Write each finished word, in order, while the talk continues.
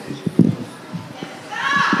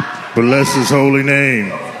Bless his holy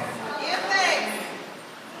name.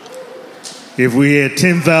 If we had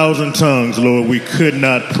 10,000 tongues, Lord, we could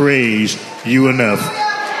not praise you enough.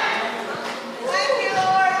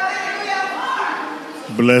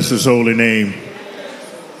 Bless his holy name.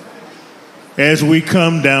 As we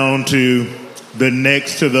come down to the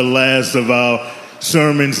next to the last of our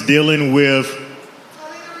sermons dealing with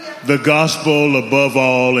the gospel above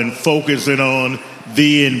all and focusing on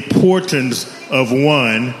the importance of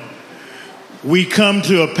one, we come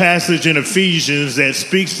to a passage in Ephesians that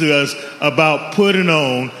speaks to us about putting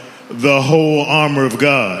on the whole armor of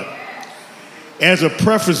God. As a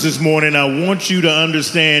preface this morning, I want you to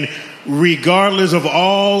understand, regardless of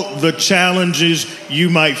all the challenges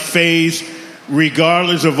you might face,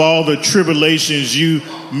 regardless of all the tribulations you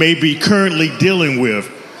may be currently dealing with,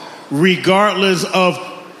 regardless of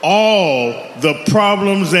all the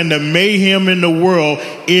problems and the mayhem in the world,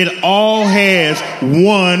 it all has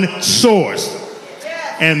one source.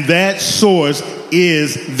 And that source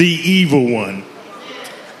is the evil one.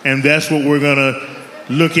 And that's what we're going to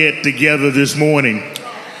look at together this morning.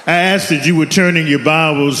 I ask that you would turn in your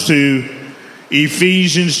Bibles to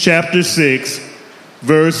Ephesians chapter 6,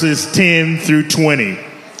 verses 10 through 20.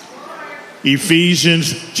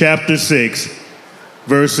 Ephesians chapter 6,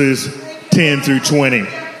 verses 10 through 20.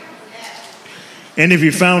 And if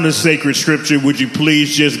you found a sacred scripture, would you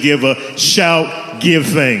please just give a shout, give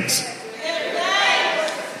thanks.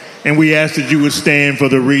 And we ask that you would stand for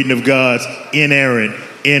the reading of God's inerrant,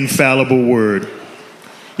 infallible word.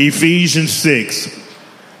 Ephesians 6,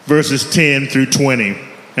 verses 10 through 20.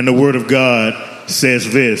 And the word of God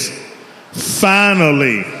says this: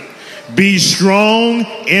 Finally, be strong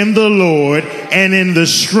in the Lord and in the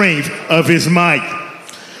strength of his might.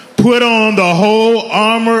 Put on the whole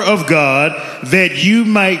armor of God that you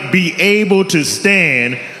might be able to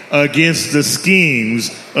stand against the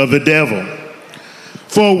schemes of the devil.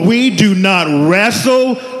 For we do not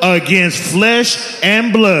wrestle against flesh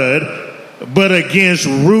and blood, but against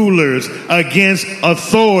rulers, against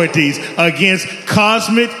authorities, against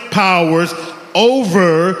cosmic powers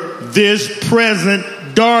over this present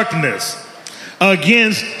darkness,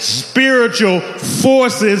 against spiritual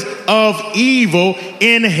forces of evil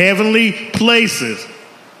in heavenly places.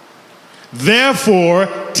 Therefore,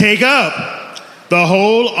 take up the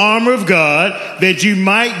whole armor of God that you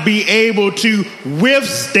might be able to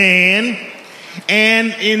withstand and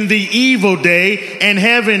in the evil day, and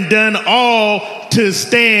having done all, to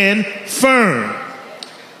stand firm.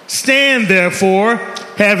 Stand therefore,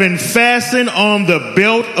 having fastened on the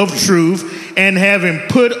belt of truth, and having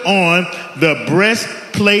put on the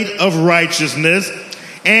breastplate of righteousness,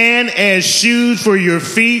 and as shoes for your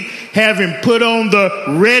feet, having put on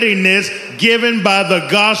the readiness given by the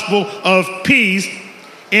gospel of peace.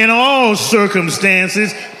 In all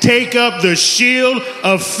circumstances, take up the shield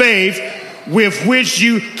of faith, with which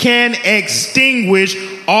you can extinguish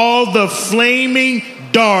all the flaming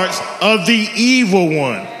darts of the evil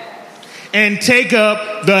one. And take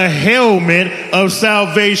up the helmet of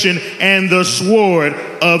salvation and the sword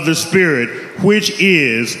of the Spirit, which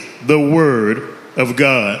is the word of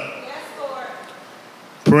God. Yes,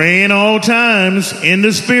 praying all times in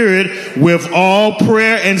the Spirit with all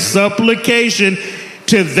prayer and supplication.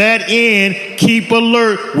 To that end, keep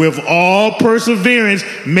alert with all perseverance,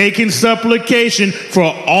 making supplication for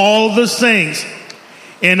all the saints,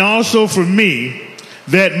 and also for me,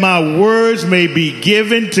 that my words may be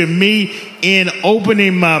given to me in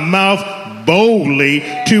opening my mouth boldly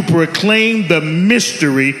to proclaim the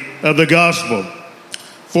mystery of the gospel,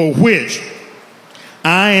 for which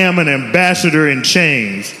I am an ambassador in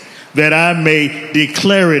chains, that I may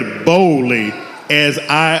declare it boldly as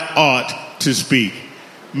I ought to speak.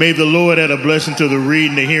 May the Lord add a blessing to the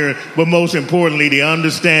reading, the hearing, but most importantly, the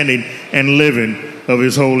understanding and living of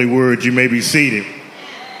his holy word. You may be seated.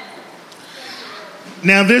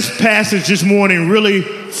 Now, this passage this morning really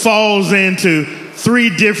falls into three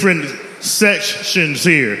different sections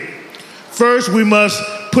here. First, we must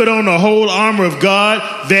put on the whole armor of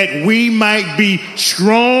God that we might be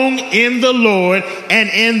strong in the Lord and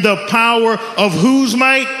in the power of whose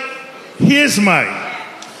might? His might.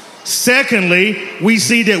 Secondly, we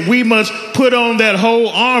see that we must put on that whole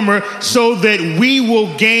armor so that we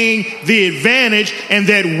will gain the advantage and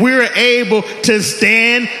that we're able to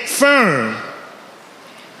stand firm.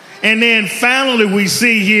 And then finally, we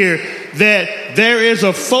see here that there is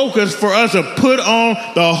a focus for us to put on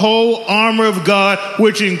the whole armor of God,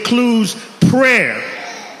 which includes prayer,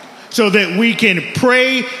 so that we can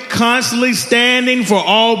pray constantly, standing for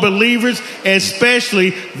all believers,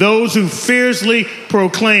 especially those who fiercely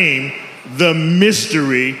proclaim the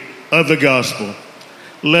mystery of the gospel.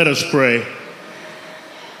 Let us pray.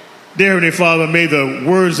 Dear Heavenly Father, may the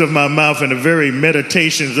words of my mouth and the very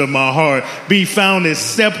meditations of my heart be found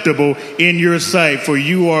acceptable in your sight, for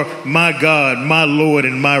you are my God, my Lord,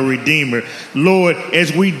 and my Redeemer. Lord,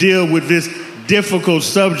 as we deal with this difficult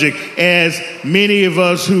subject, as many of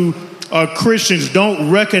us who are Christians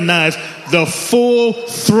don't recognize the full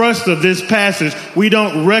thrust of this passage, we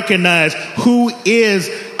don't recognize who is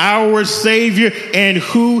our Savior and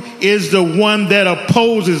who is the one that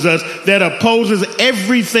opposes us, that opposes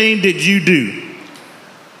everything that you do.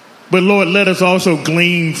 But Lord, let us also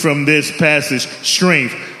glean from this passage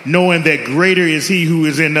strength, knowing that greater is he who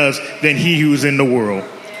is in us than he who is in the world.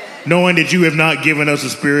 Knowing that you have not given us a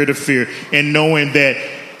spirit of fear, and knowing that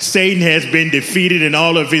Satan has been defeated and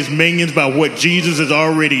all of his minions by what Jesus has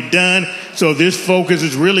already done. So this focus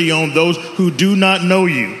is really on those who do not know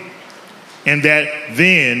you, and that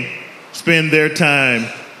then spend their time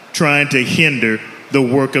trying to hinder the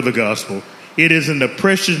work of the gospel. It is in the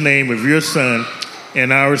precious name of your Son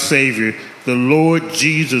and our Savior, the Lord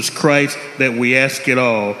Jesus Christ, that we ask it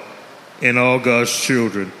all, and all God's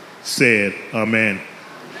children said, Amen.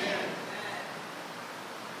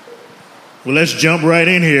 Well, let's jump right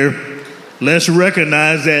in here. Let's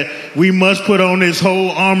recognize that we must put on this whole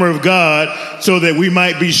armor of God so that we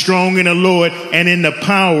might be strong in the Lord and in the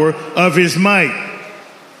power of his might.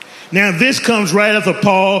 Now, this comes right after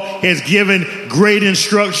Paul has given great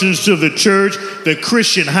instructions to the church, the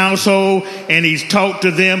Christian household, and he's talked to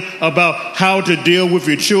them about how to deal with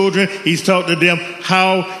your children. He's talked to them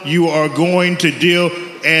how you are going to deal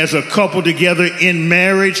as a couple together in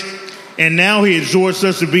marriage. And now he exhorts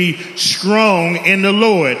us to be strong in the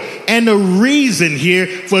Lord. And the reason here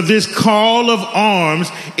for this call of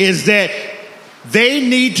arms is that they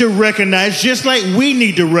need to recognize, just like we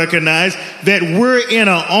need to recognize, that we're in an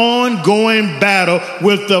ongoing battle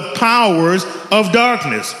with the powers of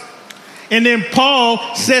darkness. And then Paul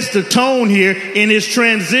sets the tone here in his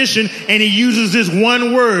transition, and he uses this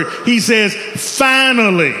one word. He says,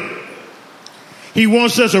 finally. He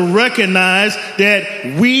wants us to recognize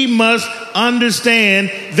that we must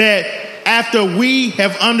understand that after we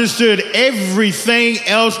have understood everything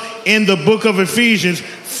else in the book of Ephesians,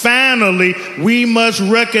 finally, we must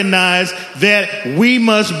recognize that we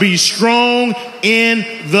must be strong in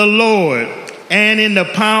the Lord and in the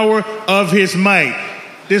power of his might.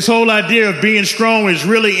 This whole idea of being strong is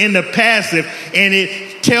really in the passive, and it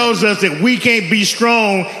tells us that we can't be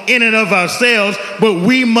strong in and of ourselves, but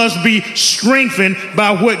we must be strengthened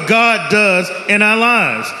by what God does in our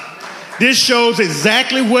lives. This shows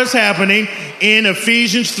exactly what's happening in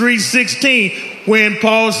Ephesians 3:16 when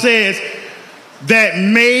Paul says that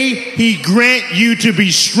may he grant you to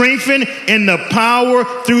be strengthened in the power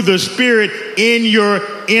through the Spirit in your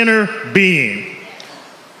inner being.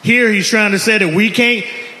 Here he's trying to say that we can't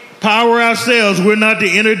power ourselves. We're not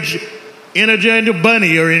the Energizer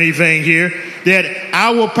Bunny or anything here. That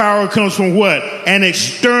our power comes from what? An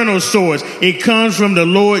external source. It comes from the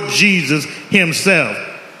Lord Jesus himself.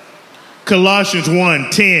 Colossians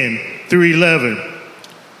 1:10-11.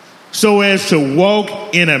 So as to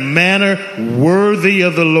walk in a manner worthy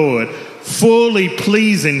of the Lord, fully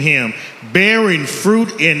pleasing him, bearing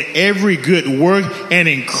fruit in every good work, and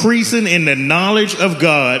increasing in the knowledge of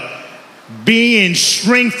God, being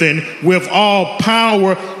strengthened with all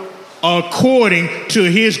power according to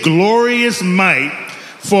his glorious might,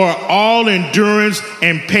 for all endurance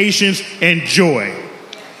and patience and joy.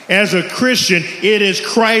 As a Christian, it is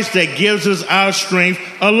Christ that gives us our strength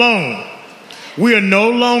alone. We are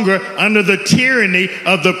no longer under the tyranny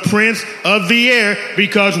of the prince of the air,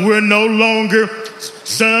 because we're no longer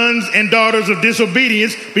sons and daughters of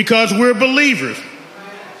disobedience, because we're believers.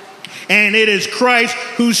 And it is Christ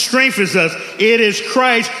who strengthens us. It is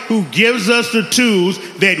Christ who gives us the tools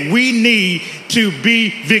that we need to be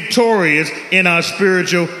victorious in our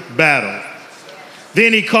spiritual battle.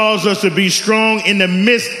 Then he calls us to be strong in the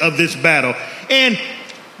midst of this battle. And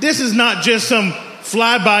this is not just some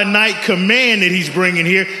fly-by-night command that he's bringing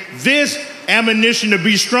here. This admonition to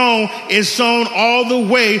be strong is sown all the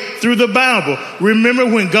way through the Bible. Remember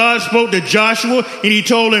when God spoke to Joshua and he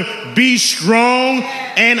told him, be strong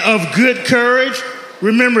and of good courage?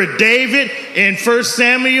 Remember David in 1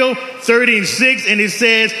 Samuel 13:6, and it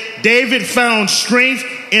says, David found strength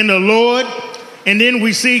in the Lord. And then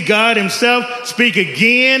we see God himself speak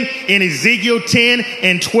again in Ezekiel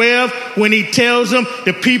 10:12 when he tells them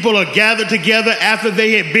the people are gathered together after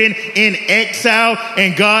they had been in exile.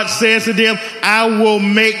 And God says to them, I will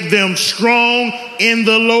make them strong in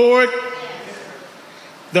the Lord.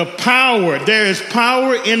 The power, there is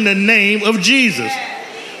power in the name of Jesus.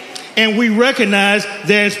 And we recognize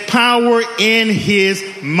there's power in his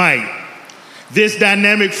might. This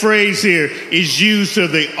dynamic phrase here is used to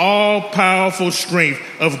the all-powerful strength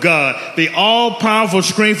of God. The all-powerful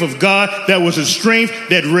strength of God that was a strength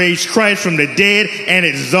that raised Christ from the dead and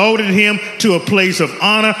exalted him to a place of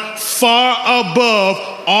honor far above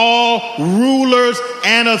all rulers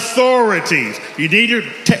and authorities. You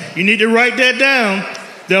need to write that down.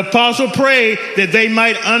 The apostle prayed that they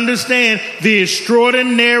might understand the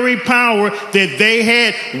extraordinary power that they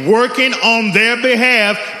had working on their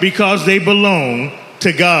behalf because they belong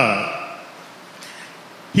to God.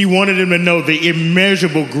 He wanted them to know the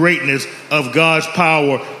immeasurable greatness of God's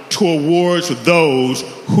power towards those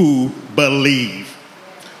who believe,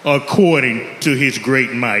 according to his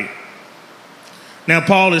great might. Now,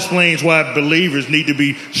 Paul explains why believers need to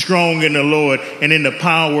be strong in the Lord and in the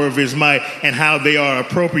power of his might and how they are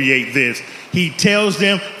appropriate this. He tells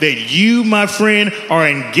them that you, my friend, are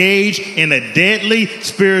engaged in a deadly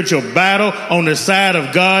spiritual battle on the side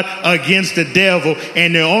of God against the devil.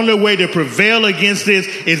 And the only way to prevail against this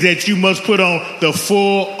is that you must put on the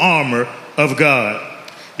full armor of God.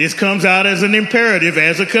 This comes out as an imperative,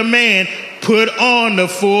 as a command. Put on the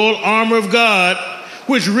full armor of God,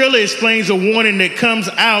 which really explains a warning that comes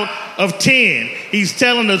out of 10. He's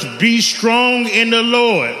telling us, be strong in the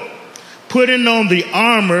Lord. Putting on the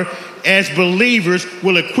armor as believers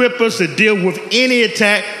will equip us to deal with any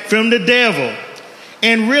attack from the devil.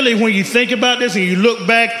 And really, when you think about this and you look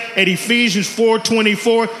back at Ephesians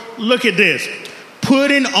 4:24, look at this.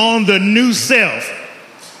 Putting on the new self,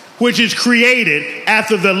 which is created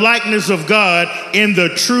after the likeness of God in the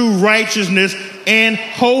true righteousness and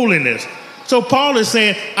holiness. So Paul is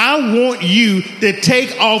saying, I want you to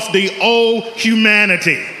take off the old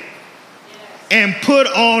humanity and put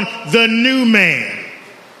on the new man.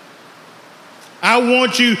 I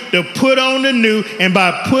want you to put on the new, and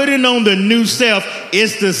by putting on the new self,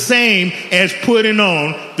 it's the same as putting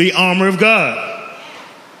on the armor of God.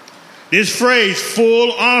 This phrase,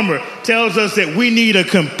 full armor, tells us that we need a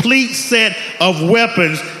complete set of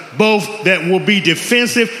weapons, both that will be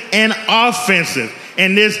defensive and offensive.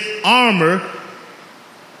 And this armor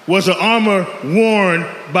was an armor worn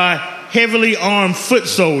by heavily armed foot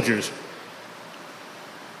soldiers.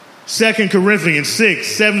 2 Corinthians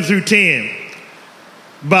 6:7-10.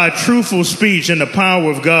 By truthful speech and the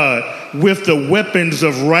power of God, with the weapons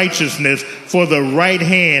of righteousness for the right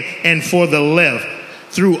hand and for the left,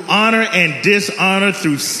 through honor and dishonor,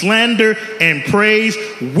 through slander and praise,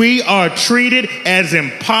 we are treated as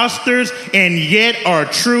impostors and yet are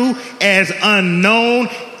true, as unknown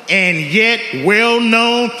and yet well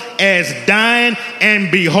known, as dying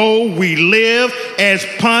and behold we live, as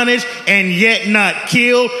punished and yet not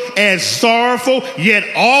killed, as sorrowful yet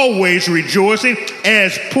always rejoicing,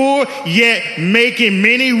 as poor yet making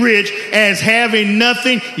many rich, as having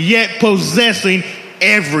nothing yet possessing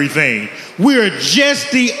everything. We are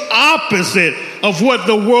just the opposite of what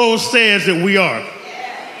the world says that we are.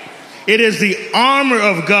 It is the armor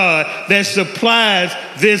of God that supplies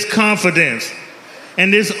this confidence.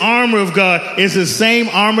 And this armor of God is the same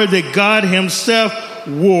armor that God himself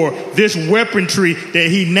wore. This weaponry that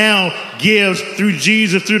he now gives through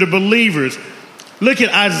Jesus, through the believers. Look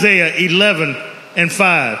at Isaiah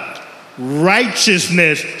 11:5.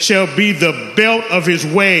 Righteousness shall be the belt of his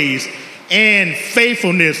ways, and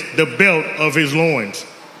faithfulness the belt of his loins.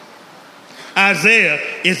 Isaiah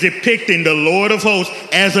is depicting the Lord of hosts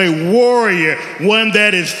as a warrior, one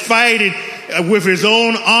that is fighting with his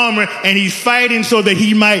own armor, and he's fighting so that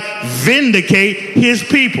he might vindicate his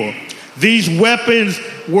people. These weapons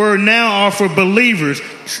are for believers,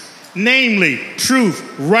 namely truth,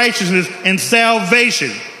 righteousness, and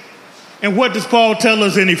salvation. And what does Paul tell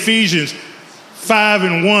us in Ephesians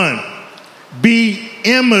 5:1? Be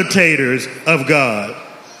imitators of God.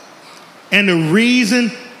 And the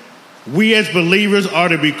reason we as believers are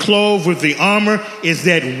to be clothed with the armor is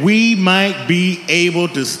that we might be able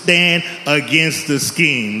to stand against the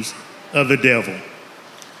schemes of the devil.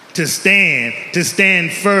 To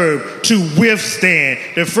stand firm, to withstand.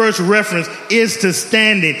 The first reference is to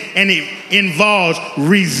standing, and it involves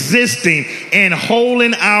resisting and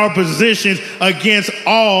holding our positions against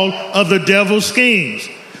all of the devil's schemes.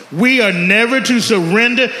 We are never to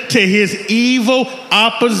surrender to his evil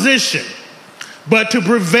opposition, but to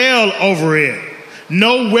prevail over it.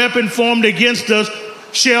 No weapon formed against us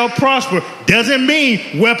shall prosper. Doesn't mean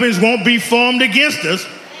weapons won't be formed against us.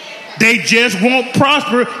 They just won't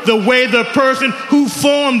prosper the way the person who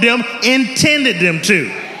formed them intended them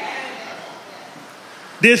to.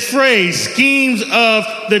 This phrase, schemes of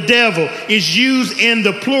the devil, is used in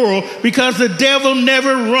the plural because the devil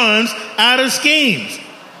never runs out of schemes.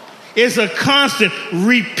 It's a constant,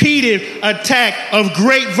 repeated attack of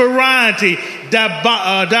great variety,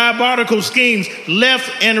 diabolical schemes left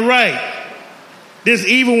and right. This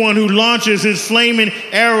evil one who launches his flaming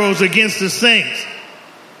arrows against the saints.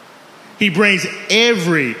 He brings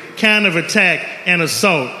every kind of attack and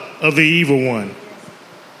assault of the evil one.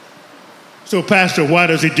 So, Pastor, why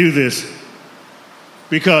does he do this?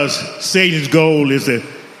 Because Satan's goal is to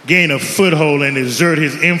gain a foothold and exert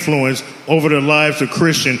his influence over the lives of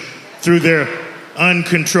Christians through their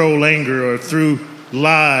uncontrolled anger, or through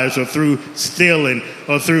lies, or through stealing,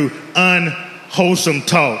 or through unwholesome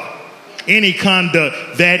talk. Any conduct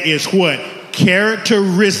that is what?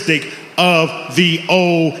 Characteristic of the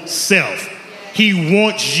old self. He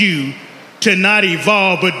wants you to not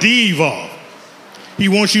evolve, but de-evolve. He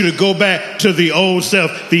wants you to go back to the old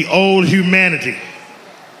self, the old humanity.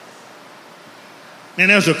 And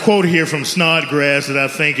there's a quote here from Snodgrass that I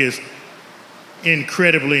think is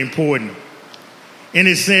incredibly important. And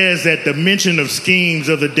it says that the mention of schemes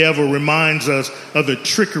of the devil reminds us of the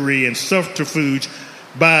trickery and subterfuge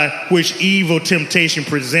by which evil temptation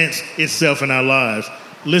presents itself in our lives.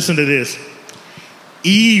 Listen to this.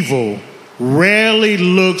 Evil rarely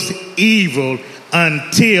looks evil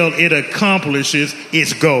until it accomplishes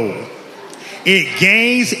its goal. It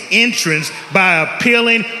gains entrance by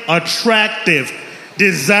appealing, attractive,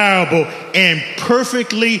 desirable, and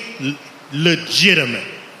perfectly legitimate.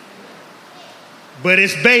 But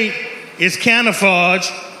its bait, its camouflage.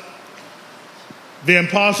 The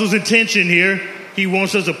apostle's intention here, he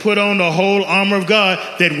wants us to put on the whole armor of God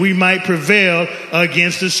that we might prevail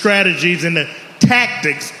against the strategies and the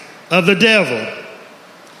tactics of the devil.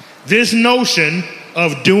 This notion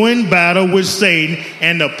of doing battle with Satan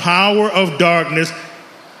and the power of darkness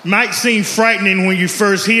might seem frightening when you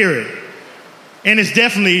first hear it. And it's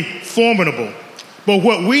definitely formidable. But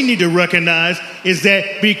what we need to recognize is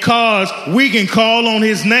that because we can call on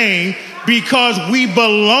his name, because we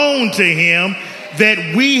belong to him,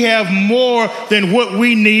 that we have more than what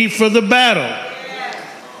we need for the battle.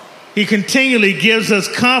 He continually gives us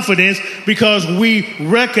confidence because we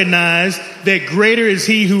recognize that greater is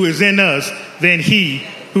he who is in us than he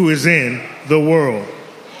who is in the world.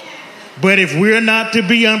 But if we're not to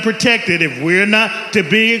be unprotected, if we're not to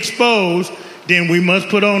be exposed, then we must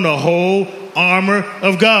put on the whole armor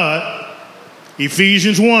of God.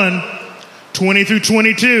 Ephesians 1:20 through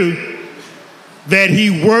 22. That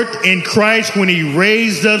he worked in Christ when he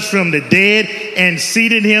raised us from the dead and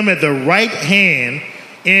seated him at the right hand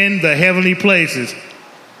in the heavenly places,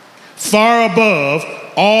 far above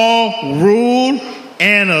all rule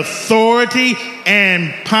and authority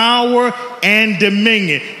and power and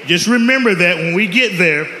dominion. Just remember that when we get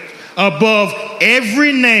there, above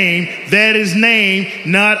every name that is named,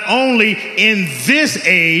 not only in this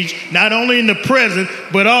age, not only in the present,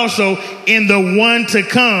 but also in the one to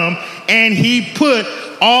come. And he put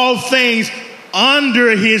all things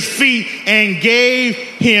under his feet and gave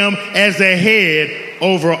him as a head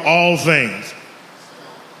over all things.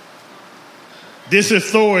 This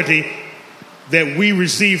authority that we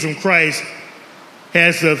receive from Christ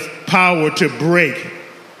has the power to break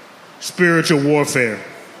spiritual warfare.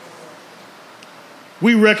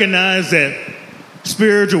 We recognize that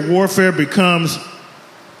spiritual warfare becomes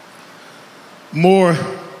more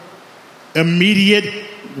immediate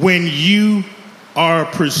when you are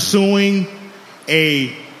pursuing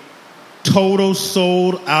a total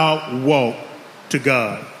sold out walk to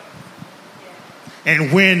God.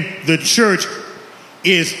 And when the church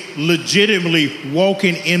is legitimately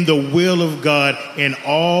walking in the will of God and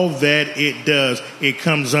all that it does, it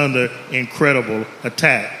comes under incredible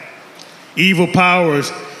attack. Evil powers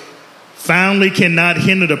finally cannot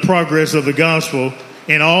hinder the progress of the gospel,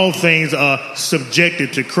 and all things are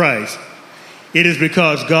subjected to Christ. It is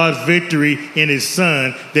because God's victory in his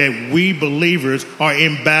son that we believers are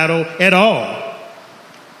in battle at all.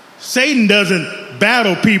 Satan doesn't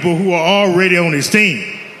battle people who are already on his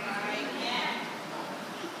team.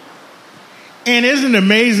 And isn't it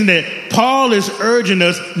amazing that Paul is urging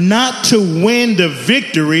us not to win the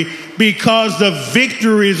victory because the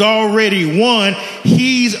victory is already won?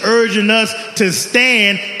 He's urging us to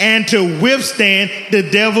stand and to withstand the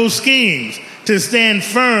devil's schemes, to stand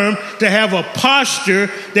firm, to have a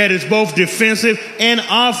posture that is both defensive and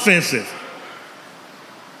offensive.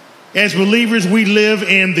 As believers, we live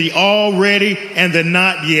in the already and the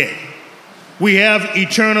not yet. We have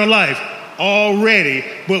eternal life already,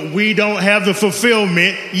 but we don't have the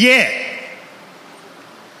fulfillment yet.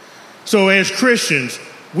 So as Christians,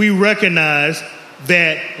 we recognize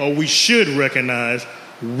that, or we should recognize,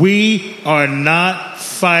 we are not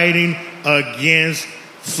fighting against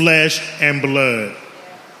flesh and blood.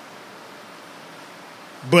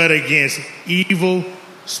 but against evil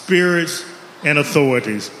spirits and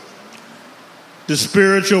authorities. The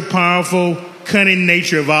spiritual, powerful, cunning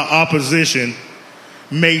nature of our opposition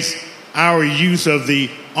makes our use of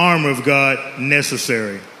the armor of God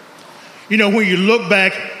necessary. You know, when you look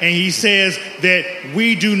back and he says that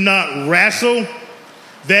we do not wrestle,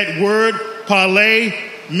 that word parlay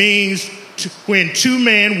means when two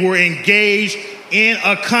men were engaged in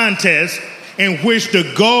a contest in which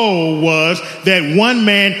the goal was that one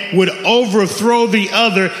man would overthrow the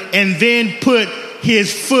other and then put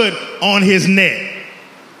his foot on his neck.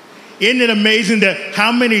 Isn't it amazing that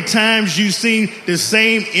how many times you've seen the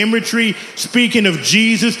same imagery speaking of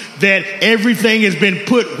Jesus, that everything has been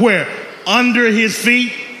put where? Under his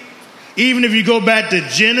feet? Even if you go back to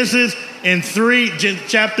Genesis in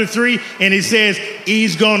chapter 3, and it says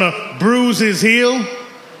he's going to bruise his heel.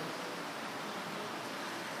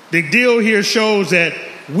 The deal here shows that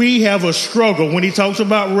we have a struggle. When he talks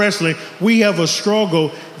about wrestling, we have a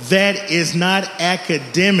struggle that is not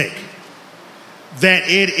academic, that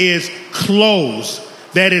it is close,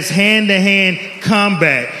 that is hand-to-hand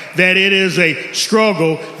combat, that it is a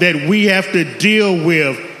struggle that we have to deal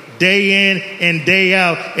with day in and day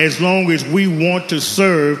out as long as we want to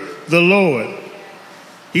serve the Lord.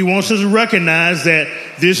 He wants us to recognize that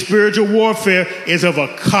this spiritual warfare is of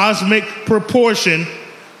a cosmic proportion,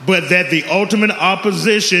 but that the ultimate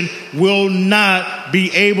opposition will not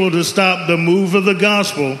be able to stop the move of the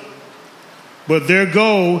gospel. But their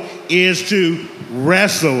goal is to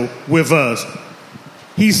wrestle with us.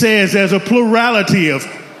 He says there's a plurality of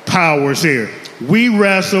powers here. We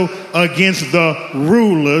wrestle against the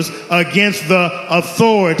rulers, against the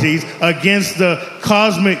authorities, against the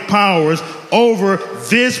cosmic powers over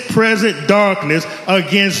this present darkness,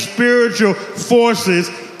 against spiritual forces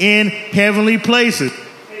in heavenly places.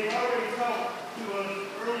 They've already talked to us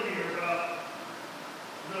earlier about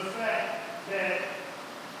the fact that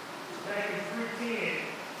back in 3:10,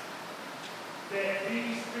 that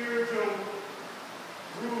these spiritual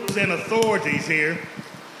rulers and authorities here,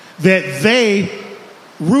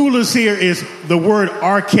 rulers here is the word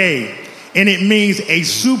arche, and it means a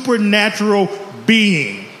supernatural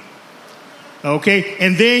being. Okay,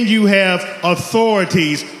 and then you have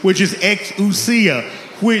authorities, which is exousia,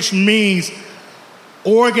 which means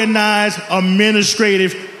organized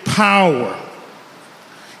administrative power.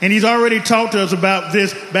 And he's already talked to us about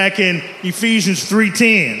this back in Ephesians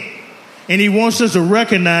 3:10. And he wants us to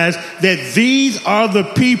recognize that these are the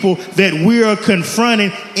people that we are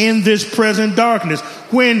confronting in this present darkness.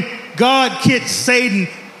 When God kicked Satan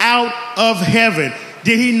out of heaven,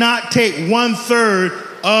 did he not take 1/3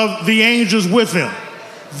 of the angels with him?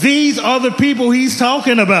 These are the people he's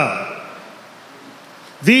talking about.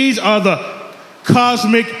 These are the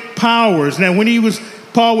cosmic powers. Now,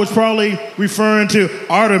 Paul was probably referring to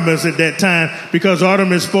Artemis at that time, because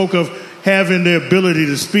Artemis spoke of having the ability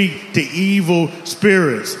to speak to evil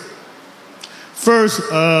spirits. 1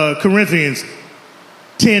 Corinthians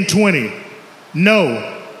 10:20.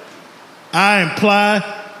 No, I imply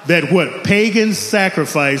that what pagans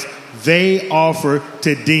sacrifice, they offer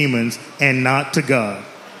to demons and not to God.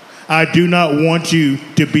 I do not want you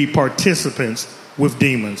to be participants with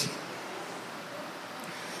demons.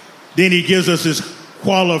 Then he gives us this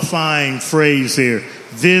qualifying phrase here: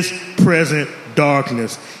 this present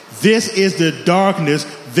darkness. This is the darkness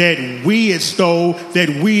that we extol, that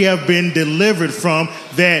we have been delivered from,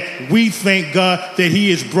 that we thank God that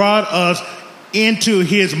he has brought us into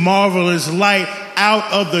his marvelous light out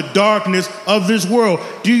of the darkness of this world.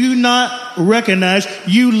 Do you not recognize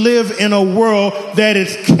you live in a world that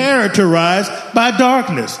is characterized by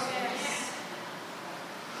darkness?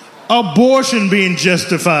 Abortion being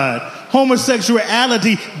justified,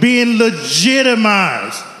 homosexuality being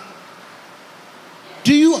legitimized.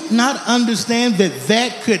 Do you not understand that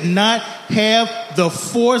that could not have the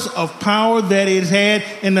force of power that it's had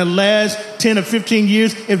in the last 10 or 15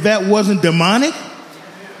 years if that wasn't demonic?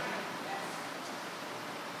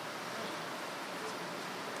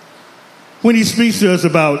 When he speaks to us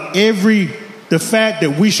about the fact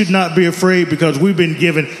that we should not be afraid because we've been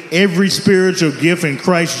given every spiritual gift in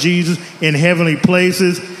Christ Jesus in heavenly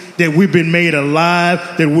places, that we've been made alive,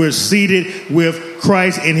 that we're seated with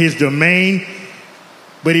Christ in his domain.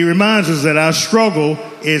 But he reminds us that our struggle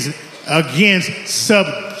is against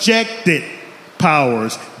subjected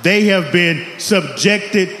powers. They have been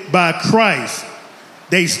subjected by Christ.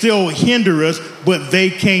 They still hinder us, but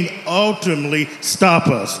they can't ultimately stop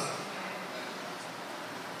us.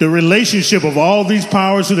 The relationship of all these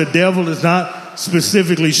powers to the devil is not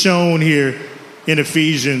specifically shown here in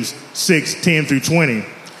Ephesians 6:10-20.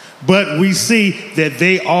 But we see that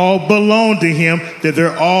they all belong to him, that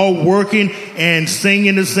they're all working and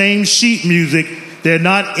singing the same sheet music. They're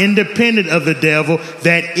not independent of the devil,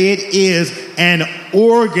 that it is an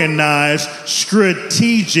organized,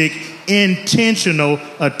 strategic, intentional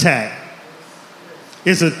attack.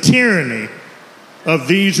 It's a tyranny of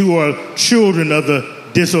these who are children of the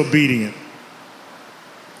disobedient.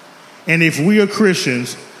 And if we are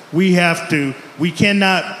Christians, we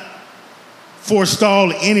cannot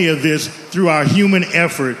forestall any of this through our human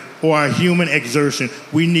effort or our human exertion.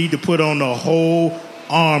 We need to put on the whole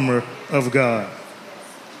armor of God.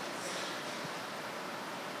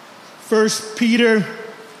 1 Peter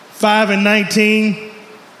 5:19.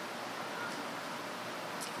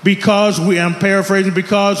 I'm paraphrasing,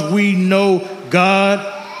 because we know God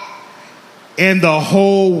and the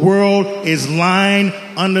whole world is lying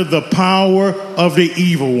under the power of the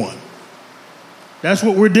evil one. That's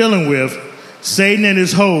what we're dealing with. Satan and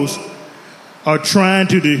his hosts are trying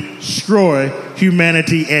to destroy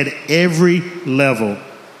humanity at every level.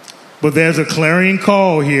 But there's a clarion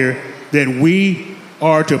call here that we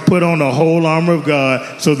are to put on the whole armor of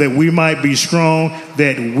God so that we might be strong,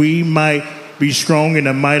 that we might be strong in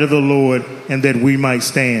the might of the Lord, and that we might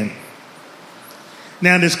stand.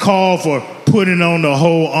 Now, this call for putting on the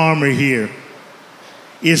whole armor here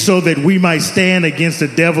is so that we might stand against the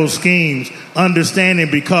devil's schemes, understanding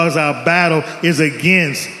because our battle is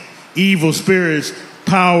against evil spirits,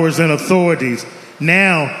 powers, and authorities.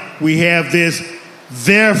 Now we have this,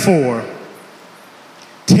 therefore,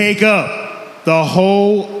 take up the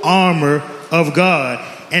whole armor of God.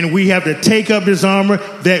 And we have to take up this armor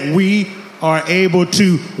that we are able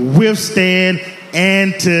to withstand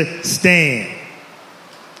and to stand.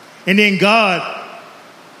 And then God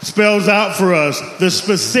spells out for us the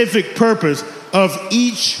specific purpose of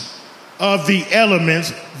each of the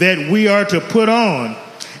elements that we are to put on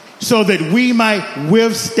so that we might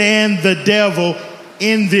withstand the devil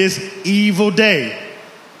in this evil day.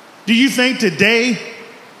 Do you think today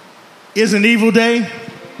is an evil day?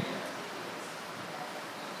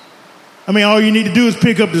 I mean, all you need to do is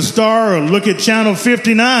pick up the Star or look at channel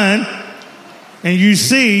 59 and you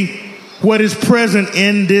see what is present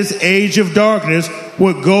in this age of darkness,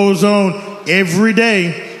 what goes on every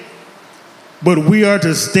day. But we are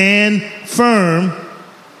to stand firm.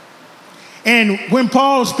 And when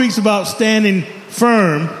Paul speaks about standing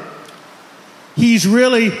firm, he's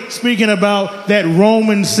really speaking about that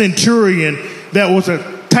Roman centurion that was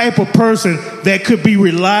a type of person that could be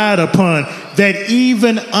relied upon, that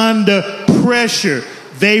even under pressure,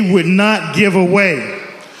 they would not give away.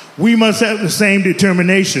 We must have the same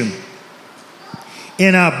determination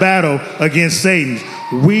in our battle against Satan.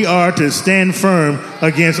 We are to stand firm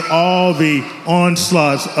against all the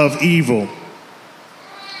onslaughts of evil.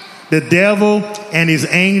 The devil and his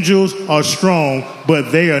angels are strong,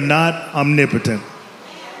 but they are not omnipotent.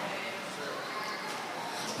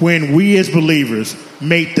 When we as believers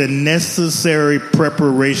make the necessary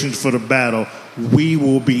preparations for the battle, we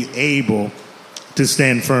will be able to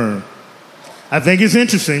stand firm. I think it's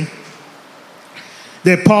interesting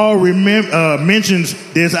that Paul mentions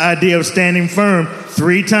this idea of standing firm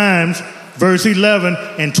 3 times, verse 11,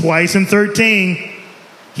 and twice in 13.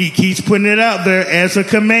 He keeps putting it out there as a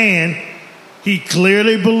command. He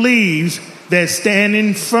clearly believes that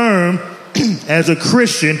standing firm as a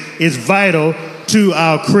Christian is vital to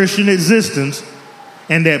our Christian existence,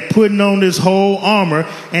 and that putting on this whole armor,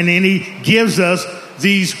 and then he gives us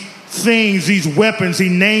these things, these weapons, he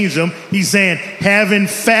names them. He's saying, having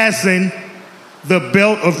fastened the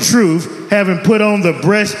belt of truth, having put on the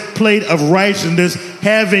breastplate of righteousness,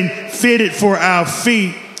 having fitted for our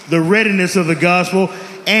feet the readiness of the gospel,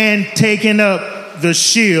 and taken up the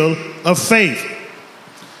shield of faith.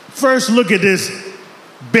 First, look at this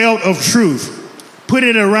belt of truth. Put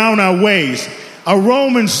it around our waist. A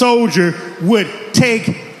Roman soldier would take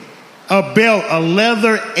a belt, a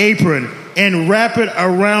leather apron, and wrap it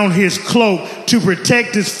around his cloak to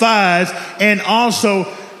protect his thighs and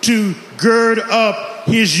also to gird up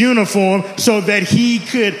his uniform so that he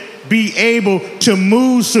could be able to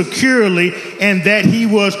move securely and that he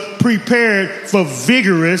was prepared for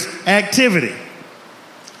vigorous activity.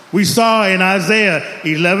 We saw in Isaiah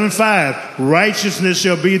 11:5, righteousness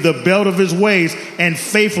shall be the belt of his waist and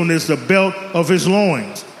faithfulness the belt of his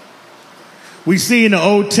loins. We see in the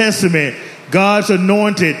Old Testament, God's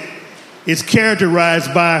anointed is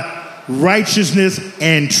characterized by righteousness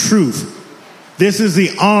and truth. This is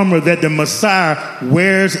the armor that the Messiah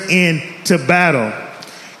wears into battle.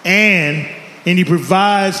 And he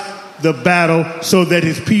provides the battle so that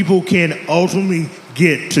his people can ultimately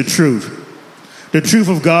get to truth. The truth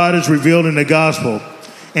of God is revealed in the gospel.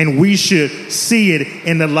 And we should see it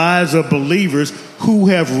in the lives of believers who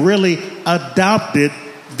have really adopted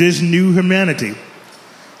this new humanity.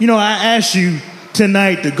 You know, I ask you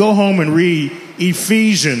tonight to go home and read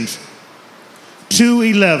Ephesians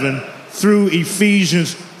 2:11 through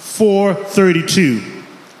Ephesians 4:32.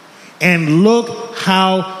 And look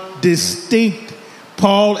how distinct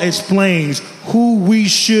Paul explains who we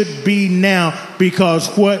should be now because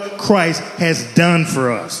what Christ has done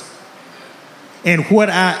for us. And what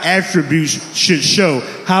our attributes should show,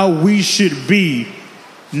 how we should be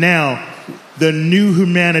now, the new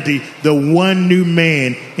humanity, the one new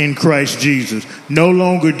man in Christ Jesus. No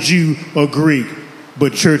longer Jew or Greek,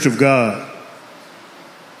 but church of God.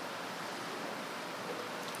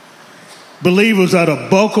 Believers are to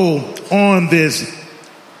buckle on this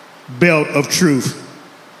belt of truth,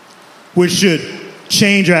 which should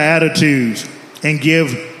change our attitudes and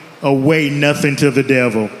give away nothing to the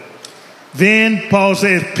devil. Then Paul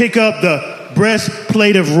says, pick up the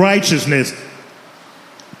breastplate of righteousness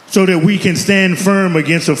so that we can stand firm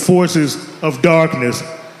against the forces of darkness.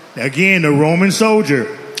 Again, the Roman soldier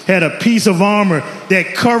had a piece of armor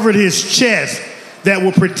that covered his chest that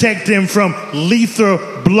will protect him from lethal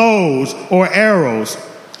blows or arrows.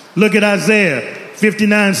 Look at Isaiah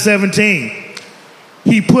 59:17.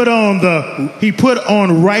 He put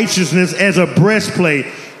on righteousness as a breastplate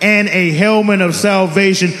and a helmet of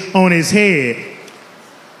salvation on his head.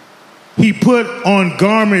 He put on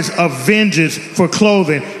garments of vengeance for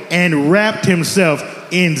clothing and wrapped himself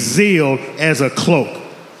in zeal as a cloak.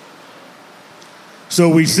 So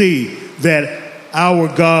we see that our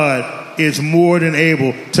God is more than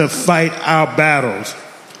able to fight our battles.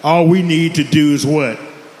 All we need to do is what?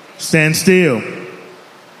 Stand still.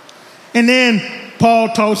 And then Paul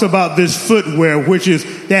talks about this footwear, which is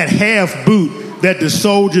that half boot that the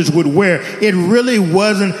soldiers would wear. It really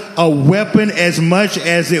wasn't a weapon as much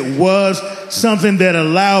as it was something that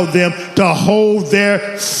allowed them to hold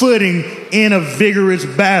their footing in a vigorous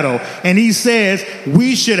battle. And he says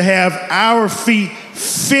we should have our feet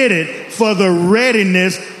fitted for the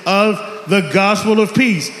readiness of the gospel of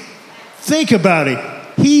peace. Think about it.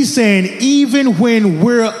 He's saying even when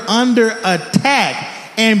we're under attack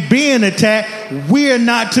and being attacked, we are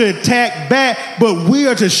not to attack back, but we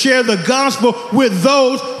are to share the gospel with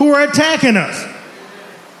those who are attacking us.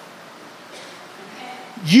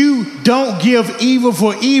 You don't give evil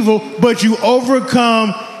for evil, but you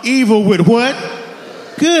overcome evil with what?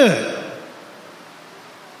 Good.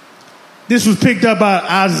 This was picked up by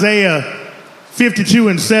Isaiah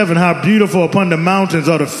 52:7, how beautiful upon the mountains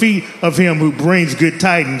are the feet of him who brings good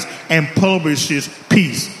tidings and publishes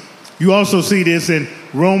peace. You also see this in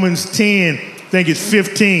Romans 10, I think it's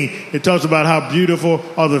 15. It talks about how beautiful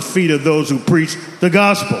are the feet of those who preach the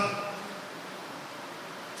gospel.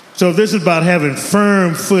 So this is about having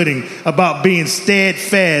firm footing, about being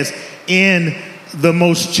steadfast in the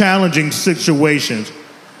most challenging situations,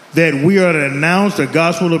 that we are to announce the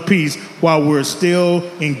gospel of peace while we're still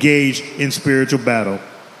engaged in spiritual battle.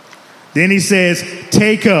 Then he says,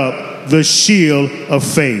 take up the shield of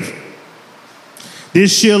faith.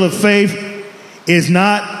 This shield of faith is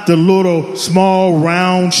not the little small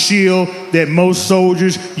round shield that most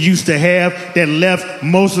soldiers used to have that left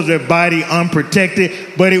most of their body unprotected,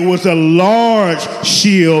 but it was a large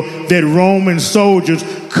shield that Roman soldiers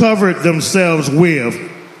covered themselves with.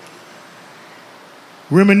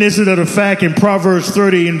 Reminiscent of the fact in Proverbs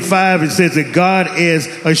 30:5, it says that God is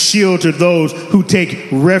a shield to those who take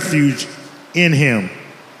refuge in him.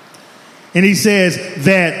 And he says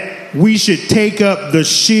that we should take up the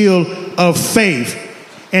shield of faith.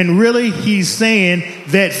 And really, he's saying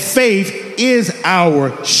that faith is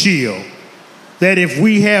our shield. That if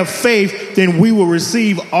we have faith, then we will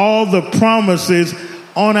receive all the promises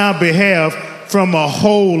on our behalf from a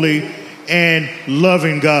holy and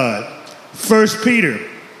loving God. 1 Peter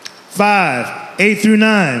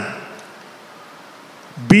 5:8-9.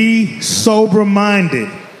 Be sober-minded.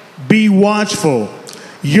 Be watchful.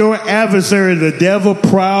 Your adversary, the devil,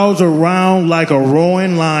 prowls around like a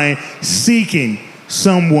roaring lion seeking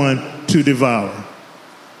someone to devour.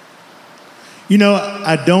 You know,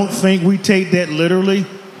 I don't think we take that literally.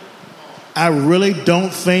 I really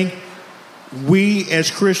don't think we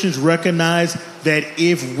as Christians recognize that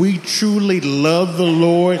if we truly love the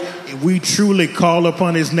Lord, if we truly call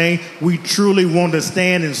upon his name, we truly want to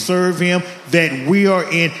stand and serve him, that we are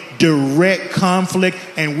in direct conflict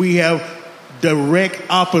and we have direct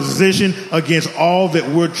opposition against all that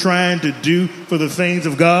we're trying to do for the things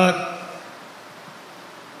of God.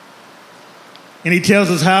 And he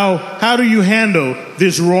tells us how do you handle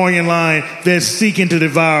this roaring lion that's seeking to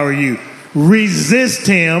devour you? Resist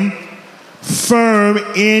him firm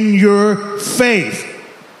in your faith.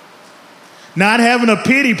 Not having a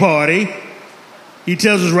pity party, he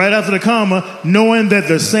tells us right after the comma, knowing that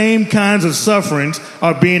the same kinds of sufferings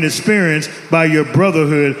are being experienced by your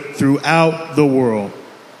brotherhood throughout the world.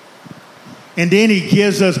 And then he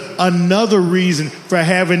gives us another reason for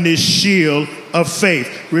having this shield of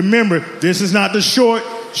faith. Remember, this is not the short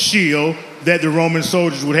shield that the Roman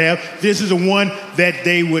soldiers would have. This is the one that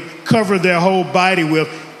they would cover their whole body with.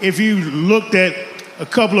 If you looked at a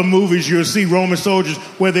couple of movies, you'll see Roman soldiers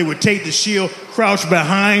where they would take the shield, crouch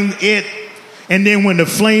behind it, and then when the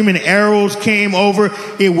flaming arrows came over,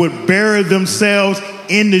 it would bury themselves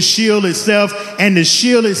in the shield itself. And the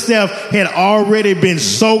shield itself had already been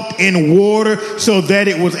soaked in water so that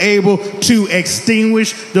it was able to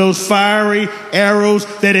extinguish those fiery arrows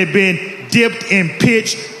that had been dipped in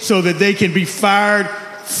pitch so that they can be fired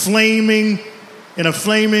flaming in a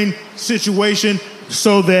flaming situation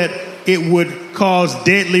so that it would cause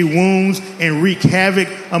deadly wounds and wreak havoc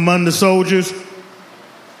among the soldiers.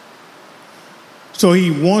 So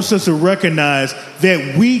he wants us to recognize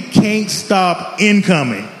that we can't stop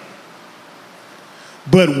incoming,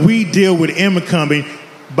 but we deal with incoming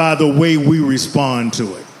by the way we respond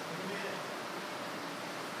to it.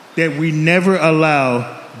 That we never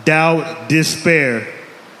allow doubt, despair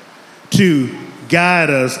to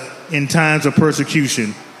guide us in times of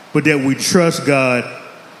persecution, but that we trust God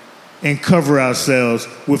and cover ourselves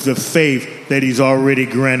with the faith that he's already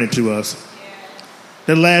granted to us.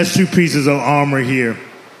 The last two pieces of armor here,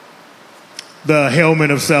 the helmet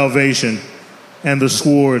of salvation and the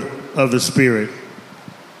sword of the Spirit.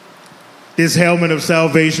 This helmet of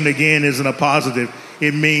salvation, again, isn't a positive.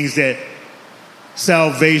 It means that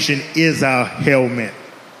salvation is our helmet.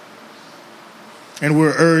 And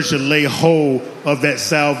we're urged to lay hold of that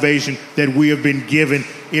salvation that we have been given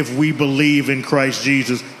if we believe in Christ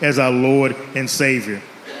Jesus as our Lord and Savior.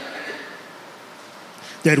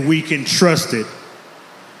 That we can trust it.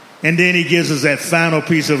 And then he gives us that final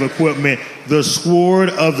piece of equipment, the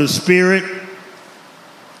sword of the Spirit.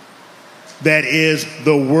 That is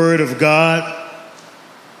the Word of God.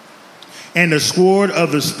 And the sword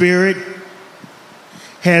of the Spirit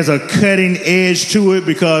has a cutting edge to it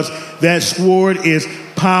because that sword is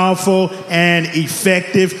powerful and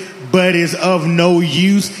effective, but is of no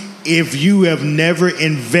use if you have never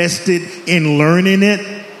invested in learning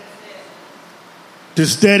it. To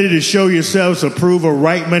study to show yourselves approved,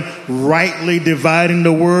 rightly dividing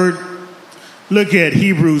the word. Look at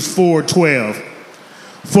Hebrews 4:12.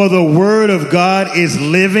 For the word of God is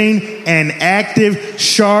living and active,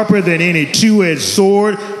 sharper than any two-edged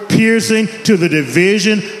sword, piercing to the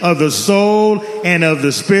division of the soul and of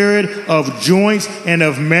the spirit, of joints and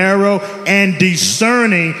of marrow, and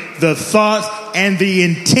discerning the thoughts and the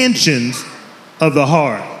intentions of the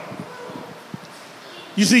heart.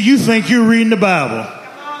 You see, you think you're reading the Bible.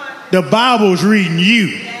 The Bible's reading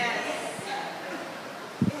you.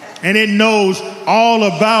 And it knows all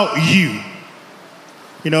about you.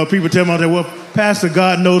 You know, people tell me, well, Pastor,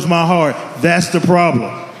 God knows my heart. That's the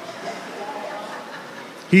problem.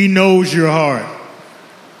 He knows your heart.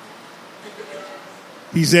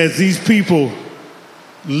 He says, these people,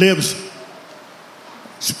 lips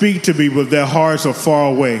speak to me, but their hearts are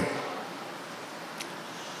far away.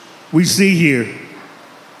 We see here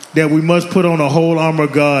that we must put on the whole armor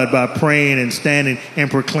of God by praying and standing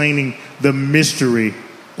and proclaiming the mystery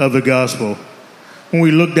of the gospel. When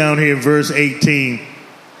we look down here in verse 18,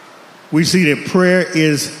 we see that prayer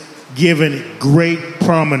is given great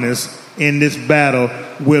prominence in this battle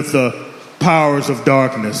with the powers of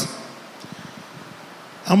darkness.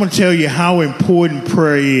 I'm going to tell you how important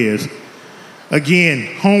prayer is.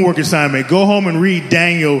 Again, homework assignment. Go home and read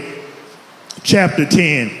Daniel chapter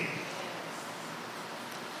 10.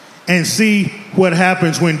 And see what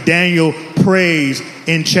happens when Daniel prays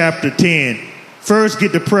in chapter 10. First,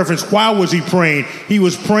 get the preference. Why was he praying? He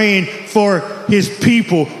was praying for his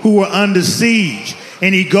people who were under siege.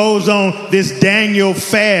 And he goes on this Daniel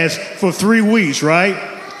fast for 3 weeks, right?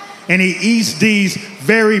 And he eats these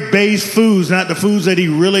very base foods, not the foods that he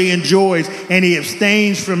really enjoys. And he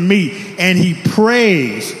abstains from meat. And he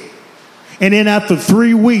prays. And then after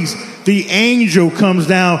 3 weeks, the angel comes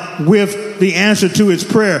down with the answer to his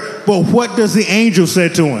prayer. But what does the angel say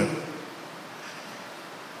to him?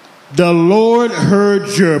 The Lord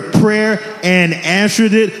heard your prayer and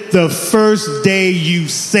answered it the first day you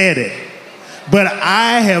said it. But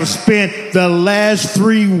I have spent the last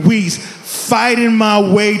 3 weeks fighting my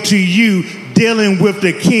way to you, dealing with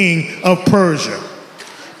the king of Persia.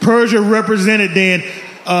 Persia represented then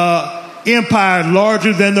empire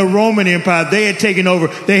larger than the Roman Empire. They had taken over.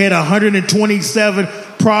 They had 127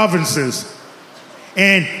 provinces.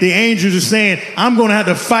 And the angels are saying, I'm going to have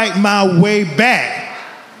to fight my way back.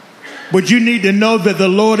 But you need to know that the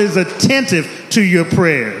Lord is attentive to your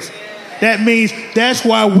prayers. That means that's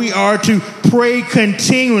why we are to pray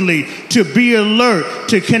continually, to be alert,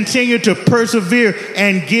 to continue to persevere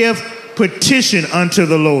and give petition unto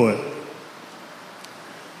the Lord.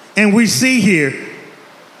 And we see here,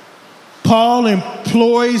 Paul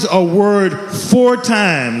employs a word 4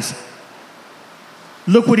 times.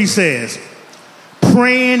 Look what he says.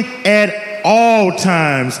 Praying at all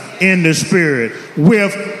times in the Spirit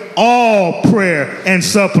with all prayer and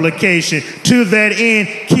supplication. To that end,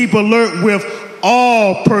 keep alert with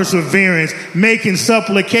all perseverance, making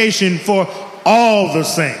supplication for all the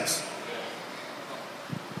saints.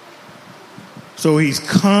 So he's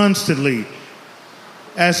constantly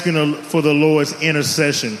asking for the Lord's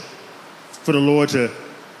intercession, for the Lord to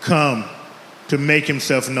come, to make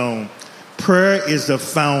himself known. Prayer is the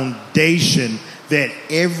foundation that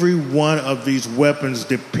every one of these weapons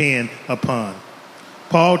depend upon.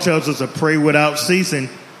 Paul tells us to pray without ceasing,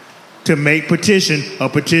 to make petition. A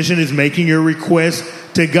petition is making your request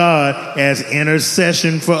to God as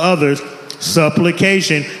intercession for others.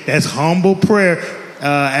 Supplication, that's humble prayer,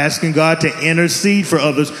 asking God to intercede for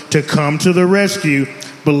others, to come to the rescue.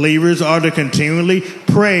 Believers are to continually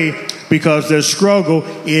pray because their struggle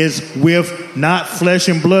is with not flesh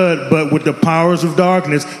and blood, but with the powers of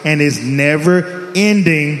darkness, and is never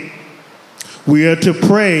ending. We are to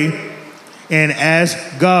pray and ask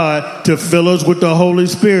God to fill us with the Holy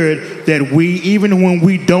Spirit, that we, even when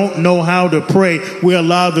we don't know how to pray, we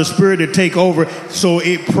allow the Spirit to take over so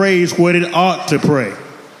it prays what it ought to pray.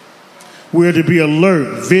 We're to be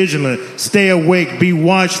alert, vigilant, stay awake, be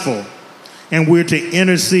watchful, and we're to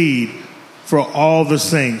intercede for all the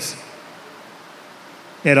saints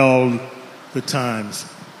at all the times.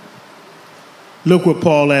 Look what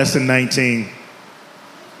Paul asks in 19.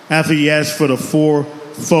 After he asks for the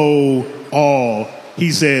fourfold all,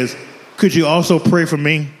 he says, could you also pray for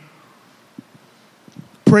me?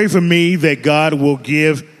 Pray for me that God will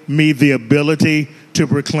give me the ability to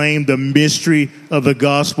proclaim the mystery of the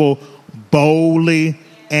gospel boldly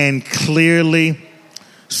and clearly,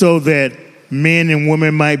 so that men and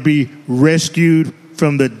women might be rescued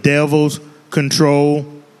from the devil's control.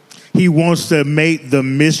 He wants to make the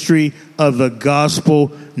mystery of the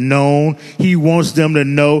gospel known. He wants them to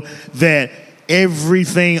know that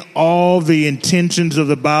everything, all the intentions of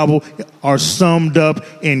the Bible are summed up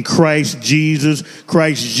in Christ Jesus.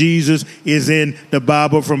 Christ Jesus is in the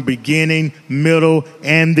Bible from beginning, middle,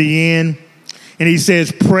 and the end. And he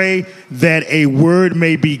says, pray that a word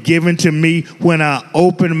may be given to me when I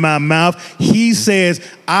open my mouth. He says,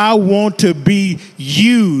 I want to be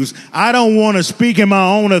used. I don't want to speak in my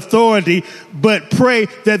own authority, but pray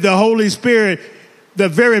that the Holy Spirit, the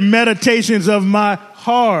very meditations of my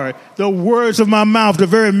heart, the words of my mouth, the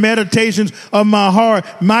very meditations of my heart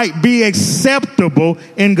might be acceptable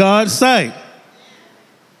in God's sight.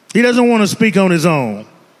 He doesn't want to speak on his own.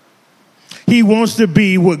 He wants to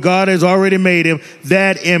be what God has already made him,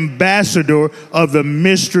 that ambassador of the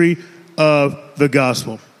mystery of the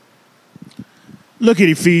gospel. Look at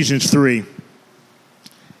Ephesians 3,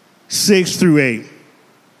 6 through 8.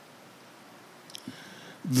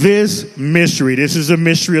 This mystery, this is the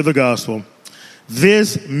mystery of the gospel.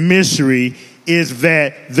 This mystery is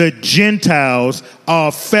that the Gentiles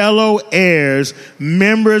are fellow heirs,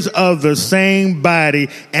 members of the same body,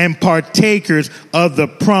 and partakers of the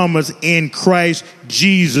promise in Christ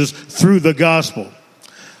Jesus through the gospel.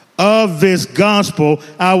 Of this gospel,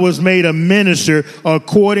 I was made a minister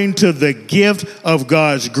according to the gift of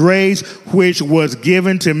God's grace, which was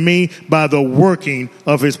given to me by the working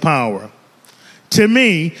of his power. To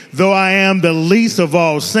me, though I am the least of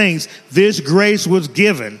all saints, this grace was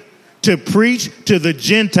given to preach to the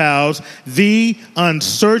Gentiles the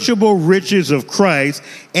unsearchable riches of Christ,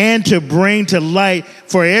 and to bring to light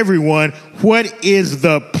for everyone what is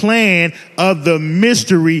the plan of the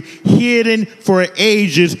mystery hidden for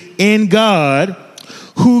ages in God,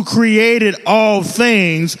 who created all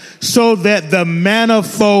things, so that the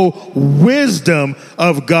manifold wisdom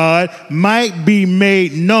of God might be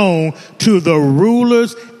made known to the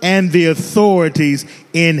rulers and the authorities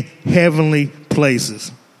in heavenly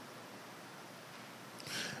places.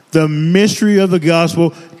 The mystery of the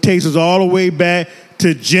gospel takes us all the way back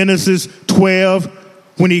to Genesis 12,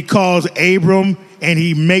 when he calls Abram and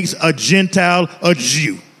he makes a Gentile a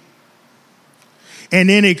Jew. And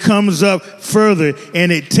then it comes up further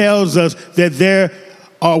and it tells us that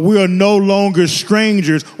we are no longer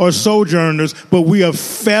strangers or sojourners, but we are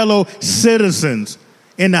fellow citizens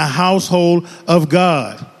in the household of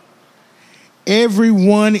God.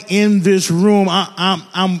 everyone in this room,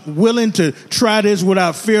 I'm willing to try this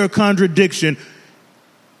without fear of contradiction.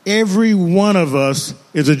 Every one of us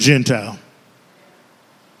is a Gentile.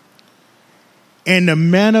 And the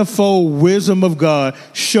manifold wisdom of God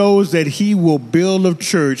shows that he will build a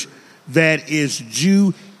church that is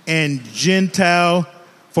Jew and Gentile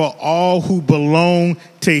for all who belong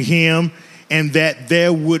to him, and that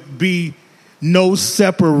there would be no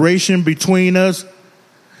separation between us,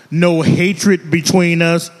 no hatred between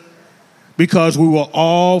us, because we will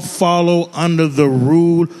all follow under the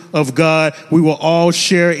rule of God. We will all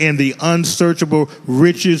share in the unsearchable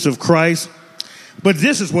riches of Christ. But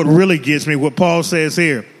this is what really gets me, what Paul says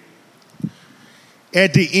here.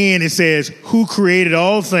 At the end, it says, who created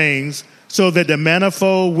all things so that the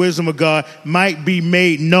manifold wisdom of God might be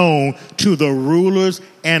made known to the rulers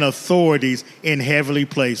and authorities in heavenly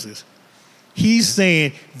places. He's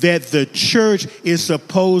saying that the church is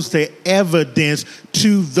supposed to evidence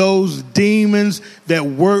to those demons that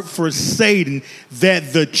work for Satan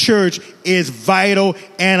that the church is vital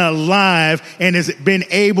and alive and has been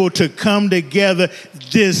able to come together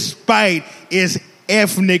despite its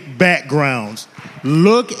ethnic backgrounds.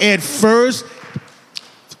 Look at 1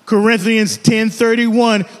 Corinthians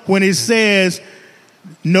 10:31 when it says,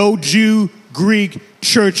 no Jew, Greek,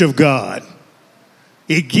 church of God.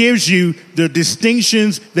 It gives you the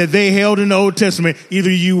distinctions that they held in the Old Testament. Either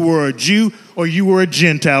you were a Jew or you were a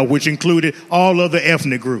Gentile, which included all other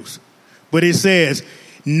ethnic groups. But it says,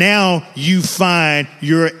 now you find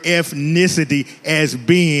your ethnicity as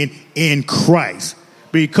being in Christ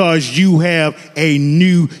because you have a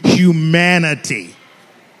new humanity.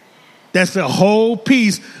 That's the whole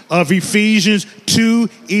piece of Ephesians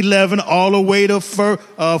 2:11 all the way to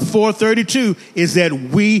 4:32 is that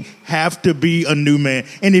we have to be a new man.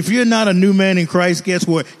 And if you're not a new man in Christ, guess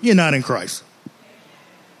what? You're not in Christ.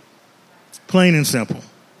 Plain and simple.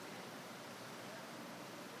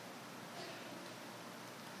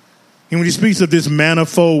 And when he speaks of this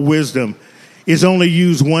manifold wisdom, it's only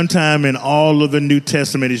used one time in all of the New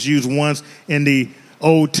Testament. It's used once in the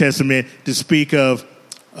Old Testament to speak of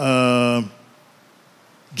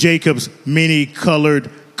Jacob's many-colored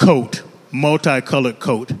coat, multicolored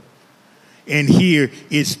coat. And here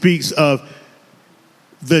it speaks of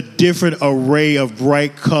the different array of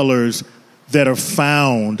bright colors that are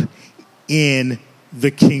found in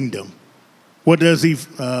the kingdom. What does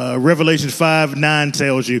Revelation 5:9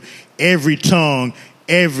 tells you? Every tongue,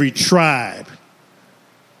 every tribe.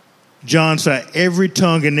 John said every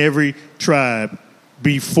tongue and every tribe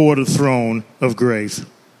before the throne of grace.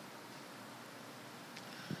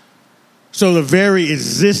 So the very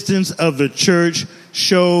existence of the church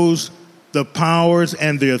shows the powers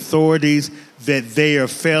and the authorities that they are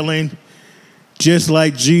failing. Just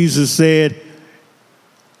like Jesus said,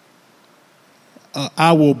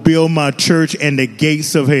 I will build my church and the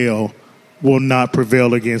gates of hell will not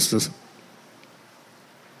prevail against us.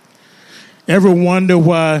 Ever wonder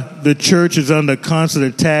why the church is under constant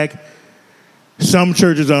attack? Some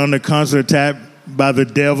churches are under constant attack by the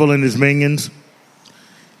devil and his minions.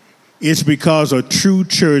 It's because a true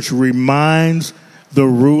church reminds the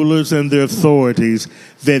rulers and the authorities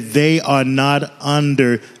that they are not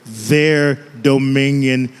under their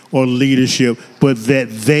dominion or leadership, but that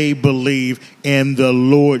they believe in the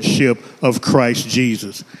lordship of Christ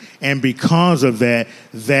Jesus. And because of that,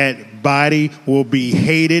 that body will be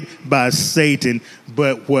hated by Satan.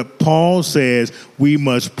 But what Paul says, we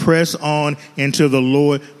must press on into the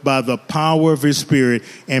Lord by the power of his Spirit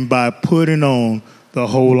and by putting on the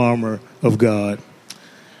whole armor of God.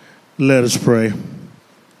 Let us pray.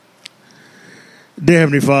 Dear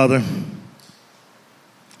Heavenly Father,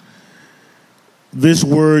 this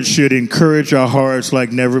word should encourage our hearts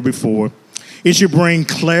like never before. It should bring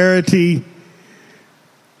clarity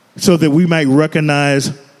so that we might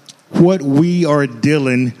recognize what we are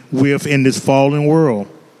dealing with in this fallen world.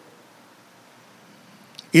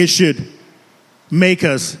 It should make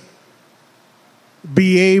us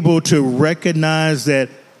be able to recognize that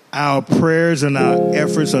our prayers and our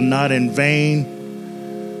efforts are not in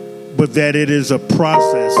vain, but that it is a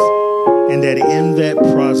process, and that in that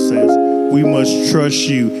process, we must trust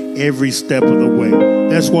you every step of the way.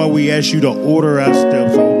 That's why we ask you to order our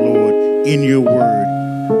steps, oh Lord, in your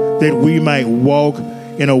word, that we might walk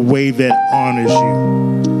in a way that honors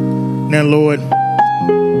you. Now, Lord,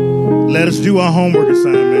 let us do our homework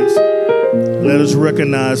assignments. Let us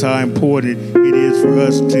recognize how important it is for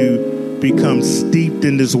us to become steeped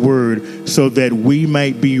in this word so that we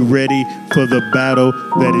might be ready for the battle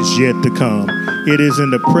that is yet to come. It is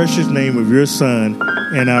in the precious name of your Son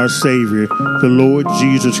and our Savior, the Lord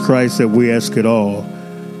Jesus Christ, that we ask it all.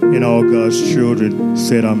 And all God's children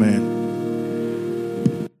said amen.